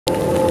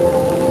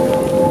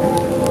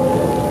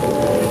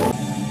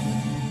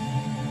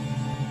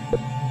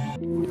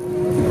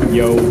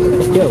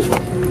go.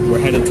 We're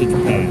headed to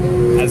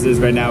Japan. As is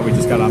right now, we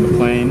just got on the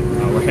plane.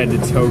 We're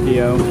headed to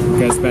Tokyo. We're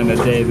gonna spend a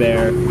day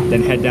there,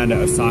 then head down to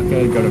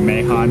Osaka, go to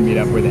Meihan, meet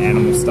up with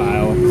Animal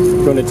Style.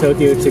 Going to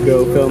Tokyo to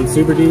go film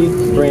Super D,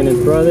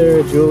 Brandon's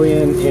brother,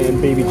 Julian,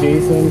 and baby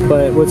Jason.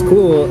 But what's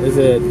cool is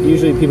that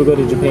usually people go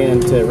to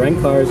Japan to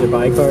rent cars or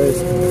buy cars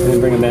and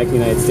then bring them back to the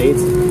United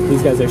States.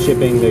 These guys are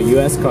shipping the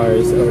US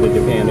cars over to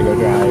Japan to go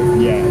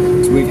drive. Yeah,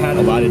 so we've had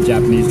a lot of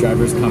Japanese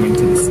drivers coming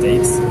to the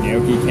States.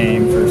 Naoki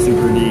came for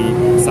Super D.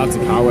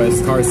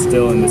 Satsukawa's car's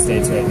still in the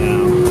States right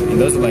now.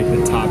 And those are like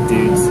the top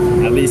dudes,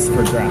 at least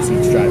for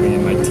grassroots driving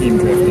and like team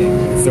drifting.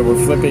 So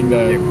we're flipping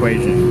the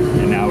equation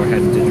and now we're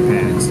heading to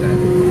Japan instead.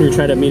 We're gonna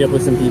try to meet up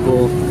with some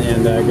people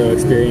and go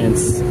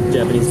experience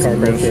Japanese car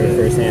culture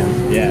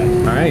firsthand. Yeah.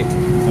 All right. I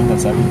think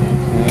that's everything.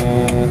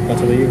 About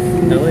to leave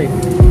LA.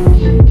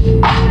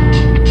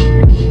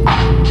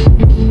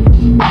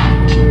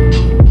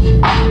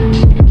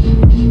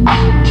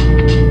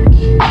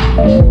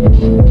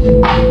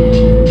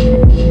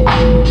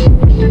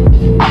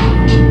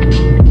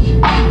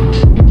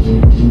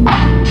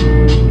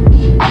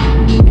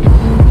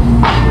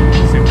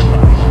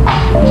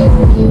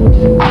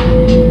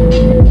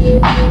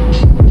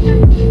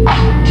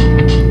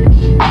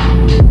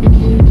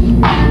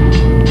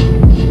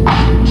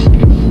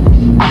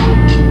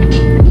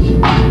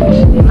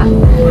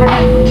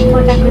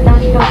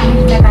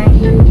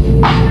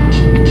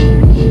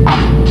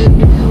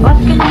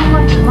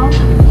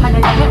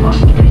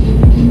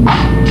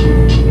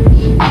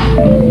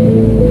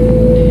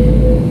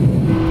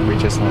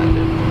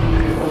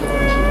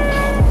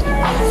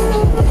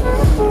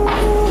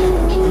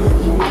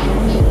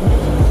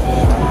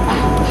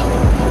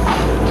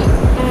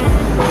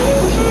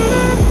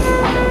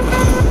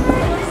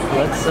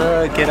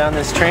 Get on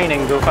this train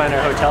and go find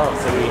our hotel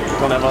so we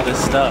don't have all this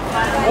stuff.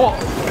 Whoa.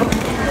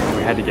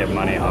 We had to get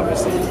money,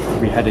 obviously.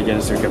 We had to get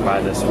us to go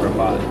buy this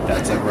robot.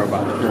 That's a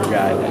robot tour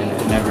guide, and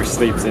it never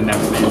sleeps, it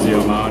never leaves you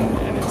alone,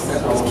 and it's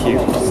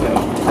cute. So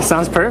that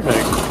sounds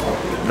perfect.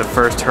 The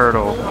first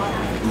hurdle,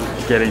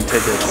 getting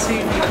tickets.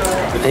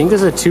 I think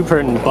there's a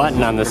 2-person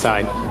button on the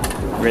side.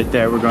 Right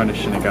there, we're going to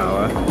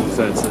Shinagawa,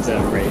 so it says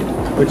that raid.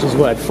 Which is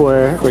what,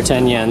 4 or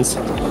 10 yens?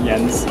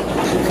 Yens.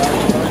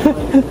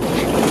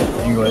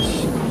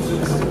 English.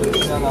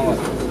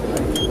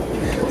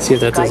 See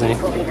if that does any.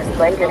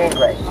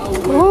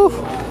 Woo!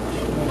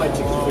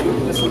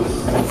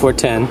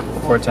 410.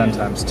 410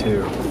 times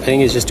 2. I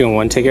think it's just doing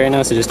 1 ticket right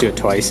now, so just do it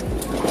twice.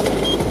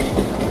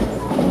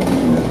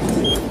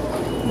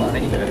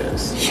 There it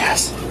is.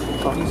 Yes!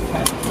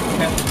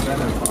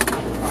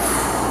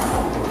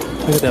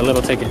 Look at that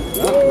little ticket.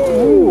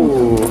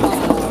 Ooh!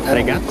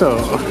 Arigato!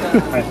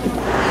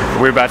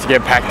 We're about to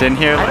get packed in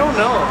here. I don't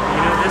know.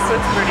 You know, this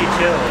looks pretty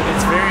chill.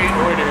 It's very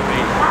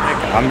orderly. Like,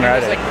 I'm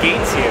ready. There's like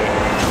gates here.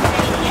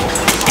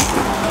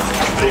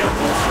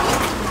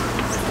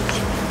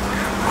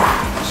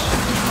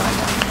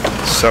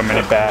 So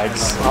many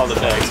bags. All the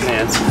bags,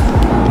 man.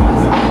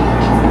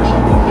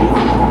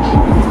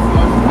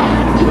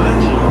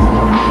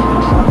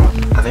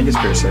 I think it's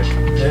pretty sick.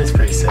 It is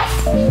pretty sick.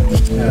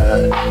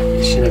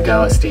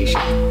 Shinagawa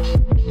Station.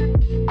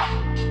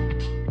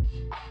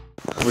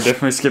 We're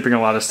definitely skipping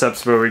a lot of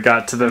steps, but we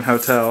got to the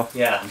hotel.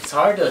 Yeah, it's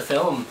hard to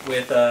film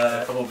with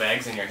a couple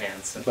bags in your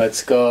hands.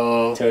 Let's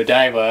go to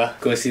Odaiba,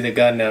 go see the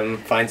Gundam,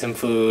 find some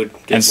food,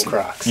 get some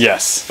Crocs.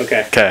 Yes.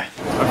 Okay. Okay.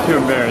 I'm too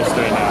embarrassed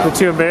right now. You're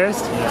too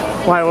embarrassed?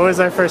 Yeah. Why? What was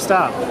our first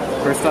stop?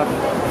 First stop,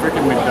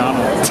 freaking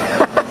McDonald's.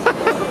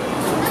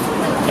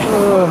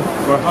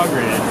 We're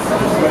hungry.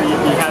 But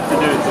you have to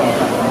do it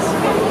sometimes.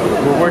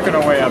 We're working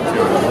our way up to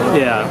it.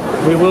 Yeah,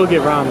 we will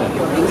get ramen.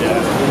 Yeah.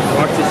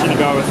 Walk to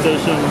Shinagawa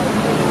Station,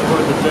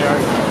 board the JR.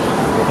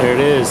 There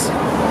it is.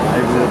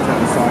 Exit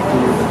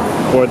Tanisaki,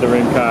 board the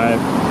Rinkai,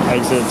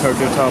 exit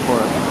Tokyo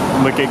Teleport.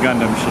 Look at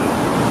Gundam shit.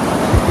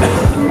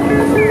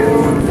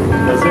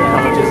 Does it?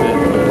 How much is it?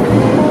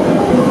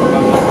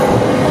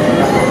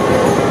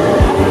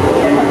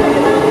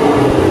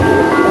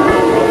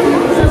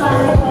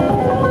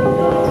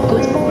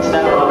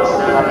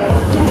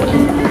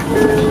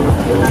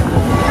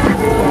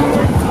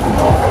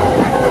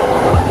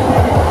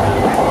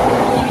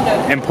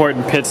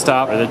 Important pit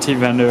stop or the tea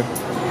vendor.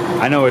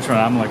 I know which one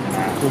I'm looking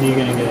at. What are you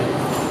gonna get?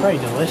 Probably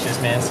delicious,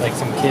 man. It's like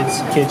some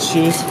kids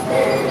shoes.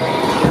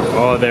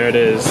 Oh, there it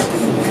is.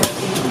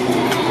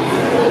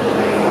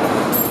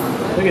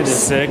 Look at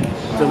this. Sick.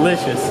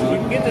 Delicious. You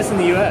can get this in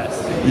the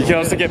US. You can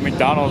also get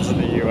McDonald's in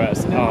the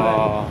US. You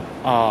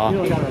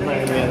don't gotta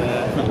remind me of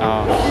that.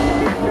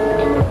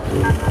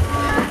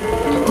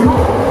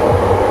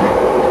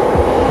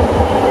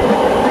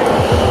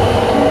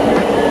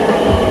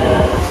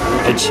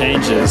 It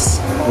changes.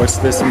 What's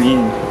this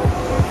mean?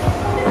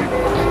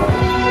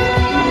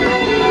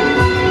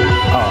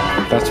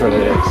 Oh, that's what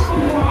it is.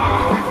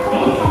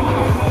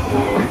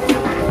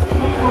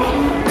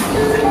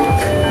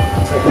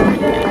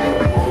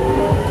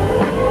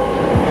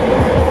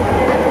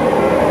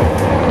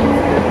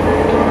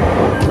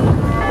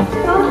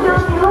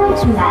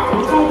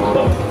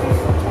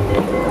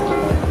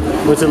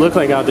 What's it look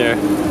like out there?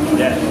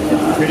 Yeah.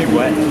 pretty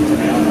wet.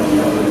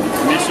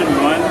 Mission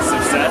 1,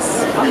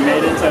 success. We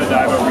made it to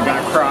Odaiba. We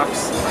got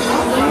Crocs.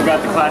 We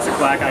got the classic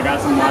black. I got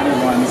some lighter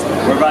ones.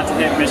 We're about to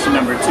hit mission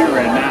number 2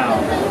 right now.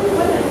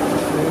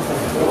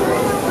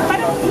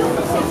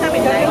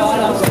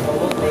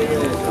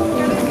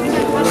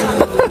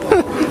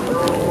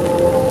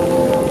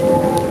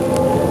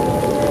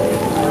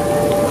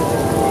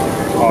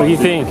 What do you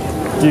think?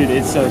 Dude,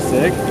 it's so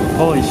sick.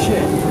 Holy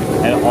shit.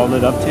 And all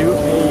lit up too.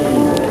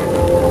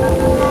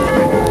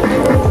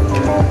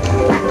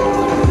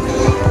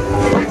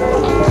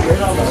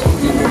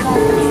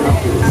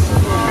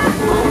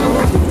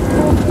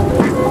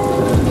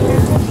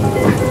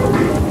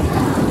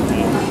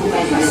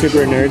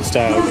 Super nerd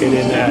style. Get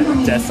in there.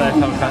 Death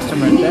Cycle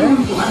custom right there.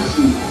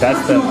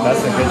 That's a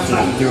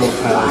good dual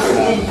pilot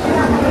stuff.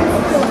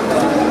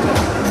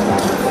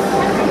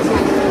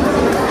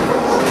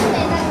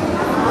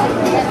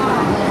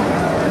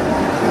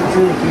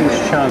 Really huge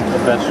chunk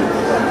of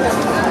vegetables.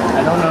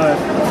 I don't know if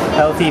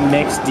healthy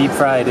mixed deep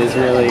fried is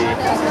really.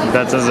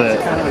 That does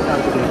it. Kind of a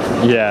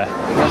contradiction. Yeah.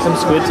 You want some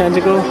squid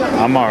tentacle?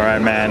 I'm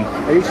alright, man.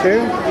 Are you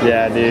sure?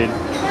 Yeah, dude.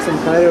 Some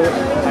Kado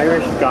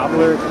Irish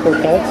gobbler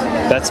croquettes?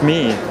 That's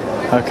me.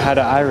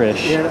 Hokkaido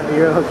Irish. You're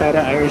a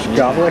Hokkaido Irish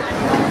gobbler?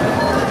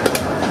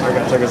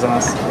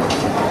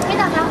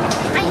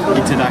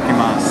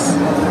 Itadakimasu.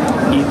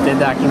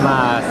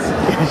 Itadakimasu.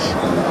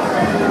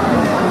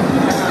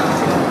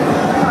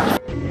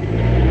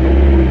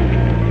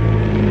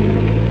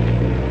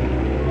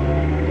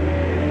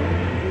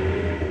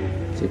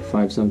 It's like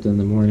 5 something in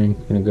the morning.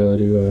 Gonna go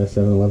to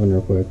 7-Eleven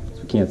real quick.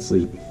 So we can't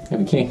sleep. And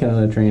we can't get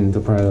on the train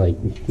until probably like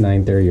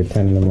 9:30 or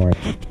 10 in the morning.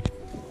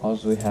 All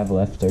we have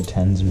left are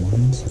 10s and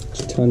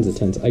 1s. Tons of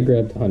tens. I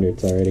grabbed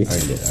hundreds already. Oh,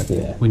 you did?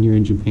 Okay. Yeah. When you're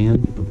in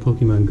Japan, the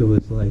Pokemon Go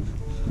is life.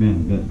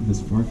 Man, this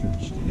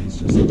Farfetch'd is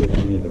just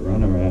giving me the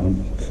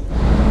runaround.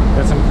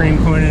 Got some cream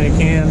corn in a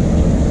can.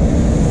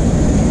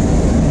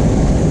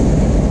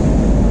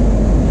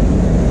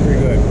 Pretty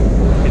good.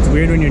 It's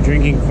weird when you're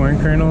drinking corn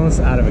kernels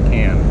out of a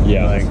can.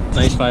 Yeah. Like,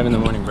 nice 5 in the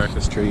morning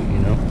breakfast treat, you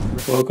know?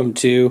 Welcome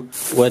to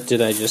What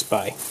Did I Just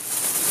Buy?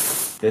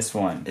 This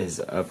one is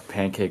a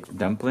pancake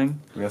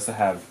dumpling. We also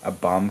have a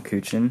bomb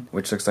kuchen,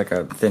 which looks like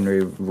a thinly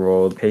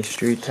rolled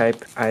pastry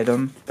type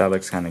item. That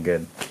looks kind of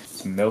good.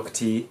 Some milk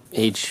tea.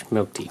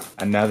 Milk tea.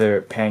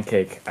 Another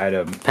pancake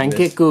item.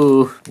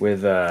 Pancake-oo.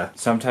 With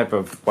some type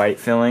of white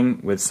filling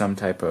with some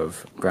type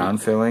of brown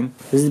filling.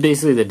 This is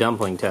basically the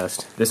dumpling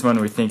test. This one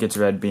we think it's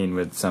red bean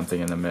with something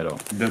in the middle.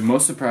 The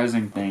most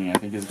surprising thing I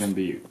think is going to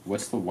be,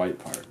 what's the white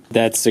part?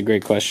 That's a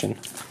great question.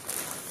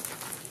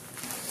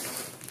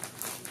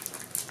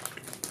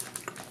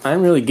 I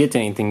didn't really get to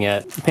anything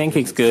yet. The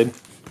pancake's good.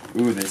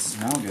 Ooh, they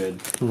smell good.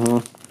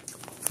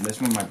 Mm-hmm.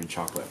 This one might be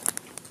chocolate.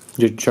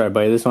 Did you try to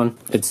buy this one?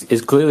 It's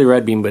clearly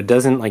red bean, but it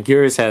doesn't, like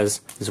yours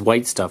has this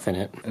white stuff in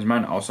it. Is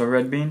mine also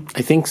red bean?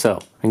 I think so.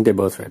 I think they're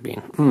both red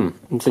bean.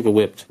 It's like a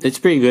whipped. It's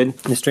pretty good.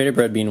 The straight up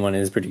red bean one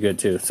is pretty good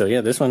too. So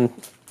yeah, this one,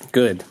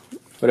 good.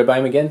 Would I buy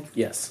them again?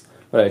 Yes.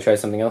 Would I try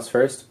something else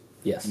first?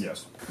 Yes.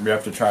 Yes. We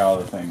have to try all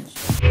the things.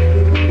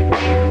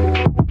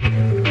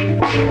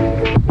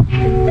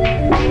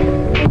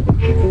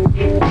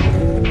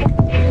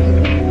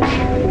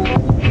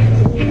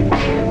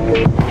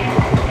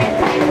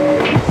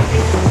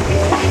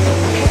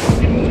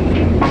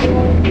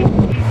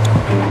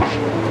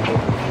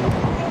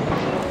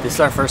 This is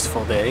our first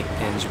full day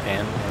in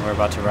Japan, and we're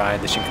about to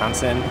ride the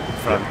Shinkansen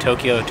from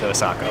Tokyo to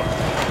Osaka.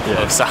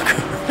 Yeah. Osaka.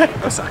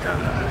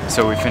 Osaka.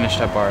 So we finished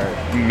up our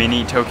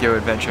mini Tokyo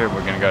adventure.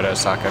 We're gonna go to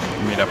Osaka,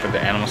 meet up with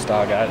the animal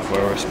style guys,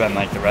 where we'll spend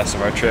like the rest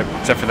of our trip.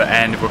 Except for the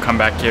end, we'll come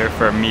back here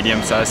for a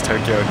medium-sized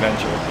Tokyo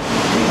adventure.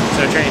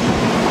 So train.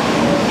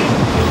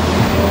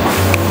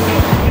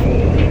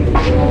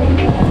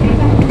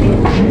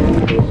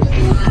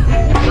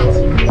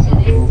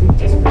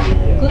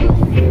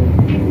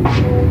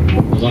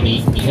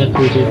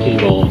 219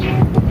号。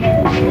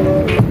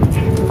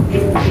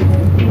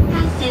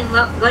線を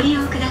ご利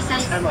用くださ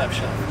い。Time lapse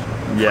shot.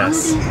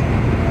 Yes.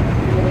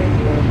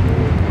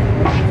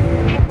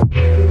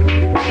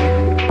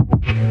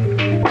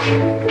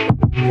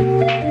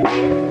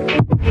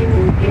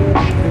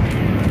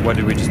 What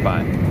did we just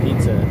buy?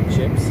 Pizza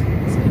chips.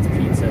 It's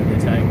pizza, the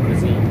Italian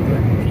cuisine.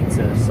 Put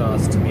pizza,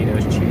 sauce,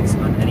 tomatoes, cheese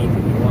on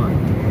anything you want.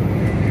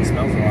 It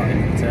smells a lot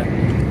like pizza.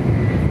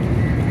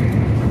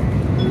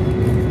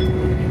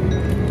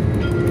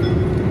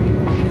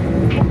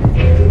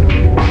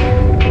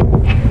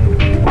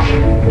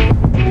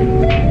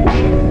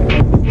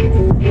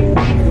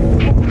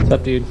 What's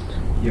up, dude?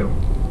 Yo.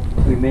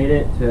 We made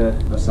it to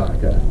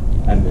Osaka,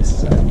 and this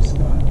is our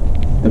spot.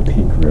 The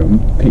pink room,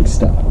 pink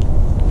style.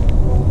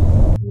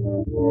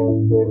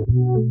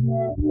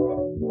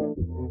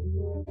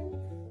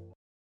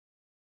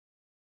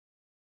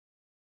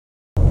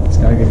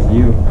 Just gotta get a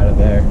view out of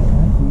there.